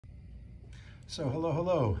So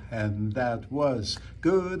hello, and that was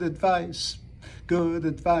good advice, good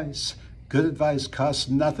advice. Good advice costs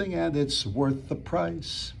nothing and it's worth the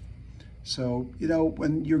price. So,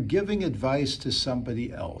 when you're giving advice to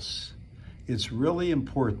somebody else, it's really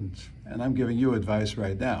important, and I'm giving you advice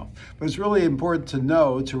right now, but it's really important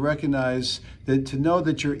to recognize that, to know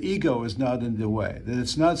that your ego is not in the way, that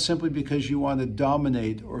it's not simply because you want to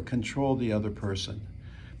dominate or control the other person,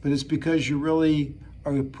 but it's because you really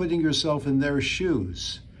are putting yourself in their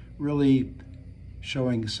shoes, really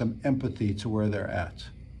showing some empathy to where they're at.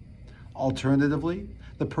 Alternatively,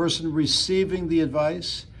 the person receiving the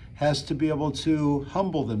advice has to be able to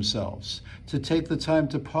humble themselves, to take the time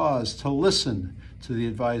to pause, to listen to the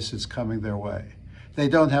advice that's coming their way. They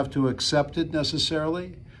don't have to accept it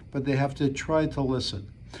necessarily, but they have to try to listen.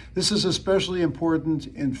 This is especially important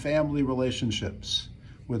in family relationships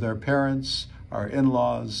with our parents, our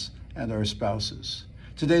in-laws, and our spouses.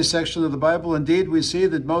 Today's section of the Bible, indeed, we see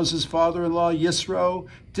that Moses' father-in-law, Yisro,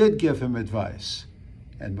 did give him advice.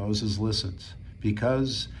 And Moses listened,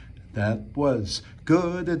 because that was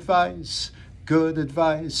good advice, good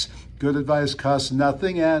advice. Good advice costs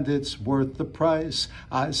nothing and it's worth the price.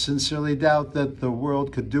 I sincerely doubt that the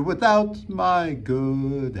world could do without my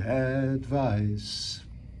good advice.